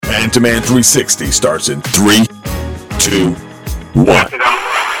Man to Man 360 starts in 3, 2, 1.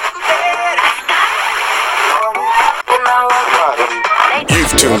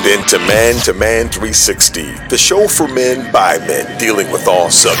 You've tuned in to Man 360, the show for men by men, dealing with all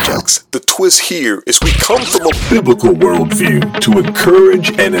subjects. The twist here is we come from a biblical worldview to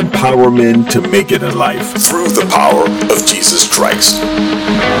encourage and empower men to make it in life through the power of Jesus Christ.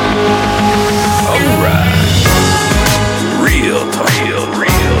 Alright. Real talk.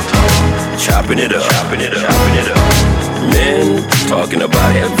 Chopping it up. Men talking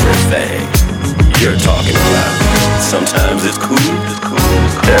about everything you're talking about. Sometimes it's cool,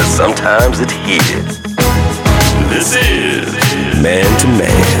 and sometimes it's heated. This is Man to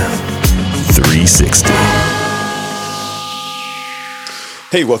Man 360.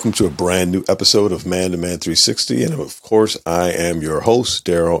 Hey, welcome to a brand new episode of Man to Man 360. And of course, I am your host,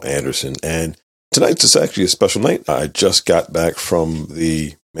 Daryl Anderson. And tonight is actually a special night. I just got back from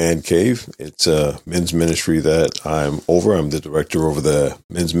the Man Cave. It's a men's ministry that I'm over. I'm the director over the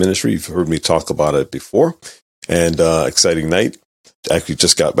men's ministry. You've heard me talk about it before. And exciting night. Actually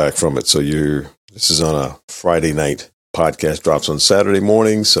just got back from it. So this is on a Friday night. Podcast drops on Saturday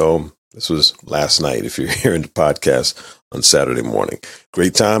morning. So this was last night if you're hearing the podcast on Saturday morning.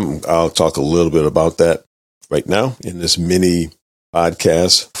 Great time. I'll talk a little bit about that right now in this mini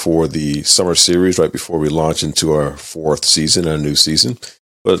podcast for the summer series right before we launch into our fourth season, our new season.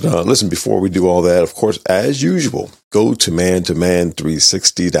 But listen, before we do all that, of course, as usual, go to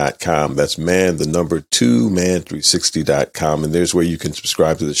mantoman360.com. That's man360.com. And there's where you can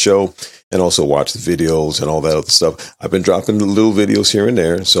subscribe to the show and also watch the videos and all that other stuff. I've been dropping little videos here and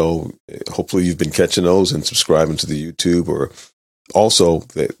there. So hopefully you've been catching those and subscribing to the YouTube, or also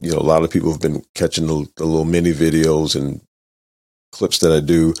that, a lot of people have been catching the little mini videos and clips that I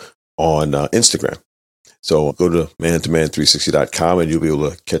do on Instagram. So go to mantoman360.com and you'll be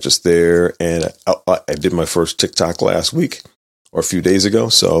able to catch us there. And I did my first TikTok last week or a few days ago.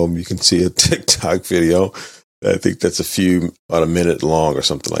 So you can see a TikTok video. I think that's about a minute long or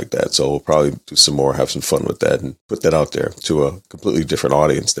something like that. So we'll probably do some more, have some fun with that and put that out there to a completely different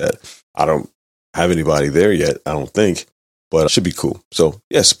audience that I don't have anybody there yet, I don't think, but it should be cool. So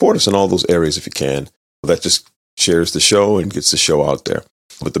yeah, support us in all those areas if you can. That just shares the show and gets the show out there.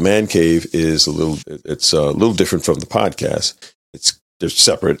 But the Man Cave is a little different from the podcast. They're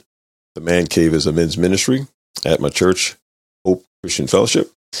separate. The Man Cave is a men's ministry at my church, Hope Christian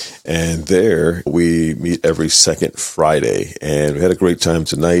Fellowship. And there we meet every second Friday. And we had a great time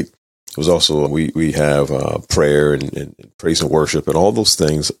tonight. It was also, we have prayer and praise and worship and all those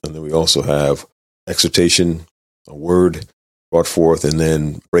things. And then we also have exhortation, a word brought forth, and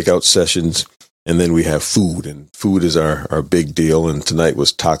then breakout sessions. And then we have food, and food is our big deal. And tonight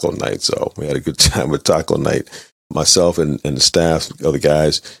was taco night. So we had a good time with taco night. Myself and the staff, the other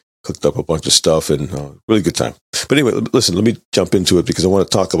guys, cooked up a bunch of stuff, and really good time. But anyway, listen, let me jump into it because I want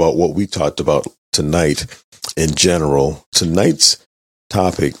to talk about what we talked about tonight in general. Tonight's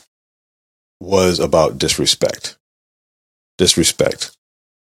topic was about disrespect. Disrespect.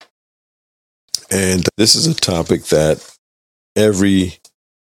 And this is a topic that every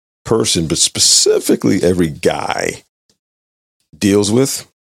person, but specifically every guy, deals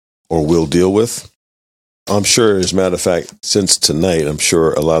with or will deal with. I'm sure, as a matter of fact, since tonight, I'm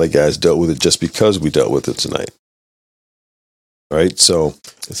sure a lot of guys dealt with it just because we dealt with it tonight. Right? So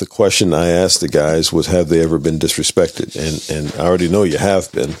the question I asked the guys was, have they ever been disrespected? And I already know you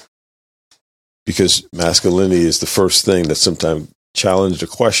have been, because masculinity is the first thing that's sometimes challenged or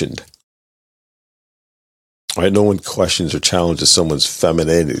questioned. Right? No one questions or challenges someone's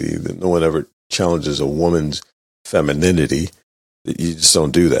femininity. No one ever challenges a woman's femininity. You just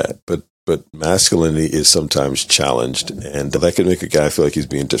don't do that. But masculinity is sometimes challenged, and that can make a guy feel like he's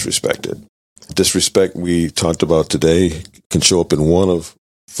being disrespected. Disrespect, we talked about today, can show up in one of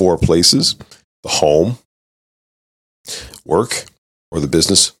four places: the home, work, or the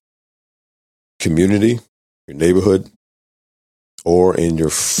business, community, your neighborhood, or in your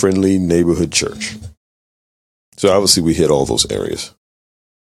friendly neighborhood church. So obviously we hit all those areas.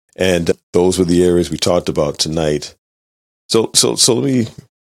 And those were the areas we talked about tonight. So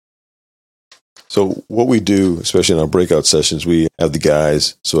what we do, especially in our breakout sessions, we have the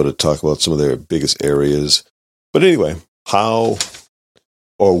guys sort of talk about some of their biggest areas. But anyway, how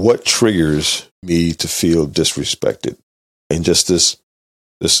or what triggers me to feel disrespected? And just this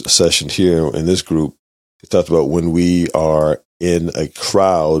session here in this group, we talked about when we are in a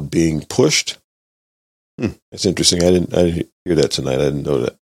crowd being pushed. That's interesting. I didn't hear that tonight. I didn't know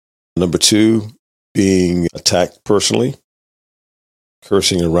that. Number 2, being attacked personally,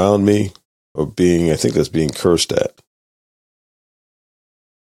 cursing around me, or I think that's being cursed at.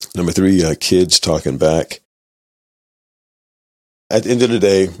 Number 3, kids talking back. At the end of the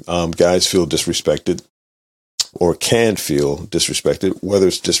day, guys feel disrespected or can feel disrespected. Whether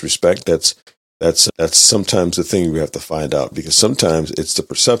it's disrespect, that's sometimes the thing we have to find out, because sometimes it's the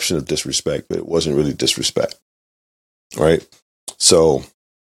perception of disrespect, but it wasn't really disrespect, right? So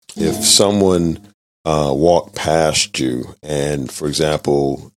if someone walked past you and, for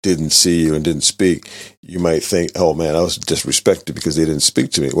example, didn't see you and didn't speak, you might think, oh man, I was disrespected because they didn't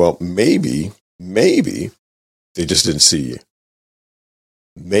speak to me. Well, maybe they just didn't see you.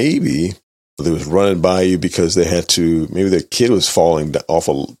 Maybe they was running by you because they had to, maybe their kid was falling off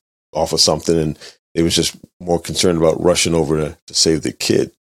of something and they was just more concerned about rushing over to save the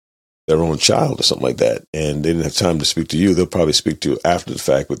kid, their own child or something like that. And they didn't have time to speak to you. They'll probably speak to you after the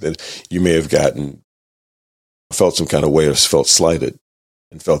fact, but then you may have felt some kind of way or felt slighted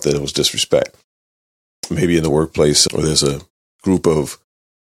and felt that it was disrespect. Maybe in the workplace, or there's a group of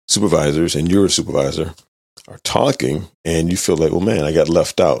supervisors and you're a supervisor are talking and you feel like, well, man, I got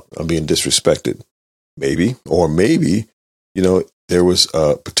left out. I'm being disrespected. Maybe, or maybe, there was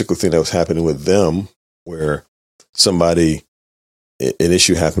a particular thing that was happening with them where an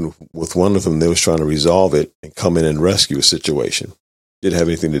issue happened with one of them. They was trying to resolve it and come in and rescue a situation. Didn't have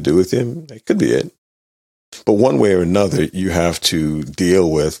anything to do with him. It could be it. But one way or another, you have to deal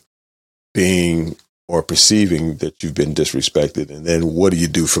with being or perceiving that you've been disrespected. And then what do you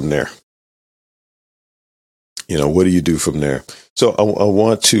do from there? What do you do from there? So I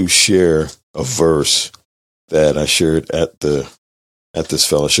want to share a verse that I shared at this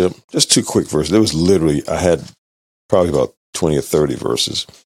fellowship. Just 2 quick verses. There was literally, I had probably about 20 or 30 verses,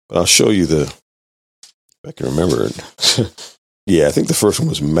 but I'll show you if I can remember it. Yeah, I think the first one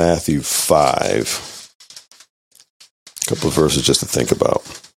was Matthew 5. A couple of verses just to think about.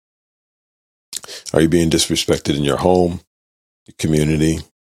 Are you being disrespected in your home, your community,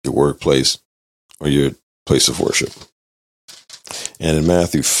 your workplace, or your place of worship? And in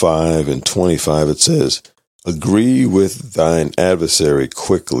Matthew 5:25, it says, agree with thine adversary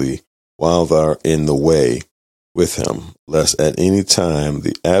quickly while thou art in the way with him, lest at any time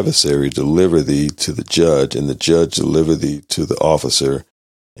the adversary deliver thee to the judge, and the judge deliver thee to the officer,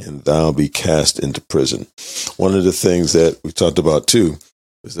 and thou be cast into prison. One of the things that we talked about too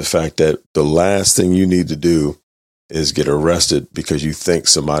is the fact that the last thing you need to do is get arrested because you think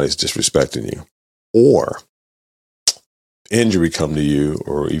somebody's disrespecting you, or injury come to you,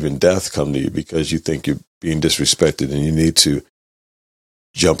 or even death come to you because you think you're being disrespected, and you need to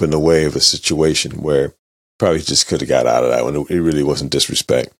jump in the way of a situation where probably just could have got out of that one. It really wasn't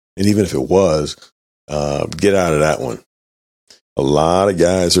disrespect. And even if it was, get out of that one. A lot of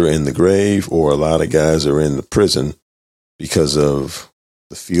guys are in the grave, or a lot of guys are in the prison because of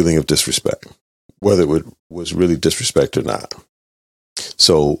the feeling of disrespect, whether it was really disrespect or not.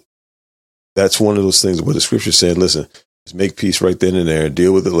 So that's one of those things where the scripture is saying, listen, just make peace right then and there,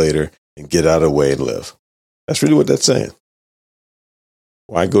 deal with it later, and get out of the way and live. That's really what that's saying.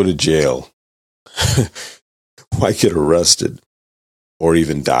 Why go to jail? Why get arrested or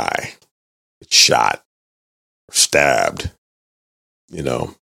even die? Get shot or stabbed. Man,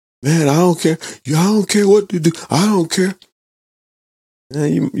 I don't care. I don't care what you do. I don't care.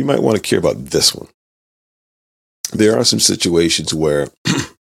 You might want to care about this one. There are some situations where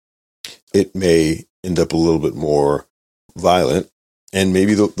it may end up a little bit more violent, and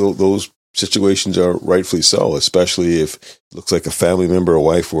maybe those situations are rightfully so, especially if it looks like a family member, a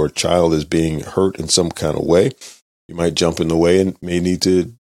wife, or a child is being hurt in some kind of way. You might jump in the way and may need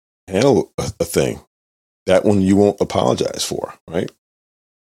to handle a thing. That one you won't apologize for, right?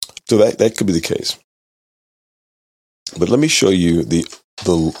 So that could be the case. But let me show you the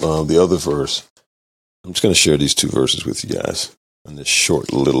other verse. I'm just going to share these 2 verses with you guys on this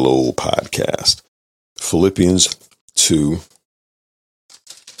short little old podcast. Philippians 2.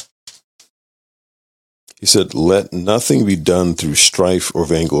 He said, let nothing be done through strife or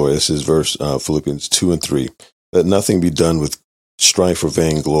vainglory. This is verse Philippians 2:3. Let nothing be done with strife or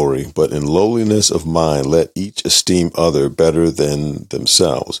vainglory, but in lowliness of mind, let each esteem other better than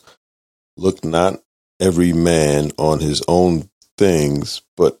themselves. Look not every man on his own things,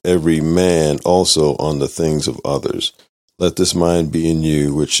 but every man also on the things of others. Let this mind be in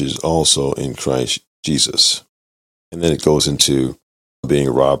you, which is also in Christ Jesus. And then it goes into being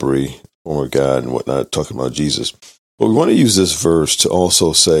a robbery, form of God and whatnot, talking about Jesus. But we want to use this verse to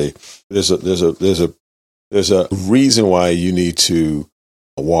also say there's a reason why you need to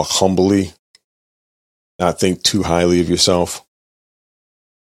walk humbly, not think too highly of yourself,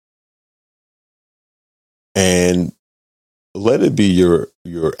 and let it be your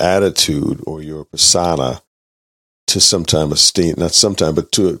attitude or your persona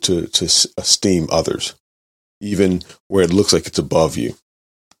esteem others, even where it looks like it's above you,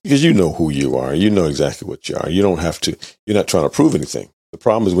 because you know who you are. You know exactly what you are. You don't have to, you're not trying to prove anything. The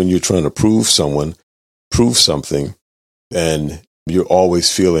problem is when you're trying to prove something, then you're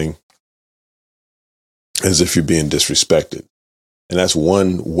always feeling as if you're being disrespected. And that's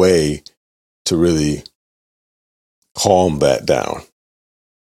one way to really calm that down,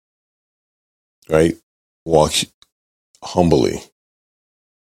 right? Walk humbly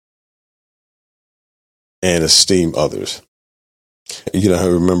and esteem others. I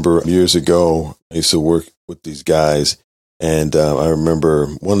remember years ago, I used to work with these guys, and I remember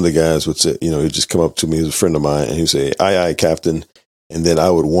one of the guys would say, he'd just come up to me, he was a friend of mine, and he'd say, "Aye, aye, Captain." And then I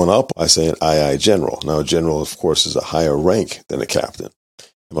would one up by saying, "Aye, aye, General." Now, a general, of course, is a higher rank than a captain.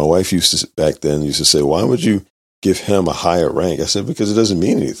 And my wife back then used to say, "Why would you give him a higher rank?" I said, "Because it doesn't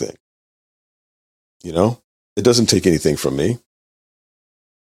mean anything. It doesn't take anything from me.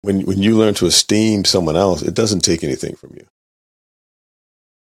 When you learn to esteem someone else, it doesn't take anything from you.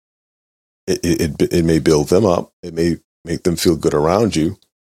 It may build them up. It may make them feel good around you,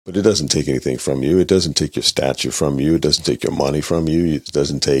 but it doesn't take anything from you. It doesn't take your stature from you. It doesn't take your money from you. It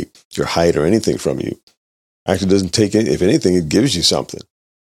doesn't take your height or anything from you. Actually, it doesn't take if anything, it gives you something,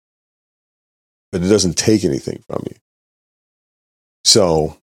 but it doesn't take anything from you.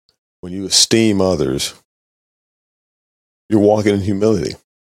 So when you esteem others, you're walking in humility.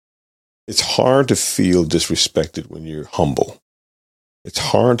 It's hard to feel disrespected when you're humble. It's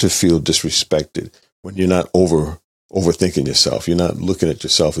hard to feel disrespected when you're not overthinking yourself. You're not looking at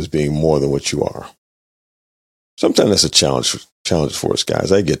yourself as being more than what you are. Sometimes that's a challenge for us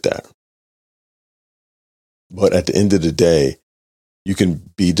guys. I get that. But at the end of the day, you can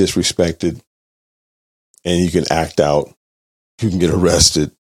be disrespected and you can act out. You can get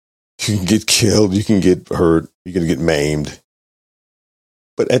arrested. You can get killed. You can get hurt. You can get maimed.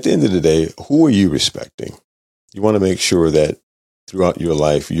 But at the end of the day, who are you respecting? You want to make sure that throughout your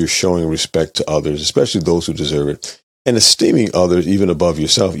life, you're showing respect to others, especially those who deserve it, and esteeming others even above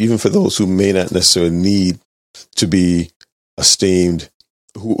yourself, even for those who may not necessarily need to be esteemed,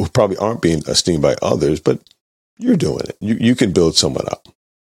 who probably aren't being esteemed by others, but you're doing it. You can build someone up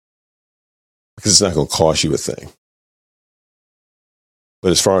because it's not going to cost you a thing.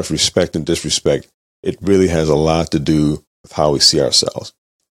 But as far as respect and disrespect, it really has a lot to do with how we see ourselves.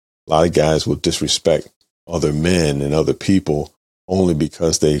 A lot of guys will disrespect other men and other people only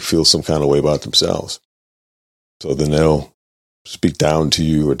because they feel some kind of way about themselves. So then they'll speak down to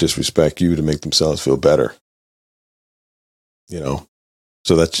you or disrespect you to make themselves feel better.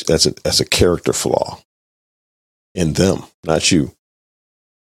 So that's a character flaw in them, not you,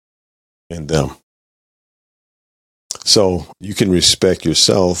 in them. So you can respect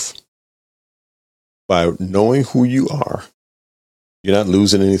yourself by knowing who you are. You're not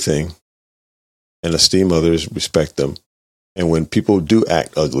losing anything, and esteem others, respect them. And when people do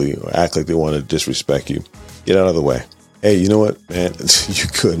act ugly or act like they want to disrespect you, get out of the way. Hey, you know what, man? You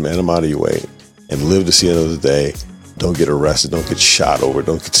good, man. I'm out of your way. And live to see another day. Don't get arrested. Don't get shot over it.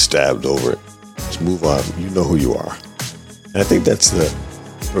 Don't get stabbed over it. Just move on. You know who you are. And I think that's the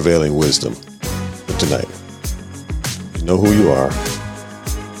prevailing wisdom for tonight. You know who you are.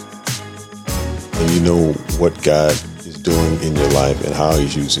 And you know what God is doing in your life and how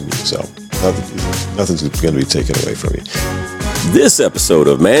he's using you. So nothing's going to be taken away from you. This episode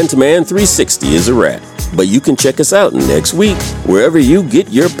of Man to Man 360 is a wrap, but you can check us out next week wherever you get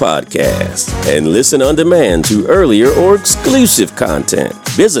your podcasts and listen on demand to earlier or exclusive content.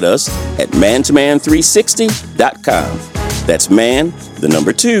 Visit us at mantoman360.com. That's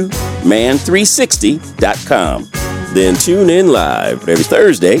man360.com. Then tune in live every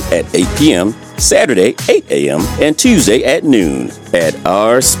Thursday at 8 p.m., Saturday 8 a.m., and Tuesday at noon at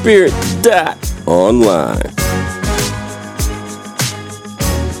ourspirit.online.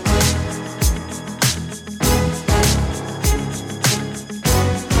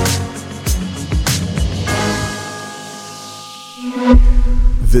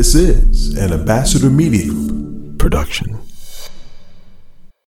 This is an Ambassador Media Group production.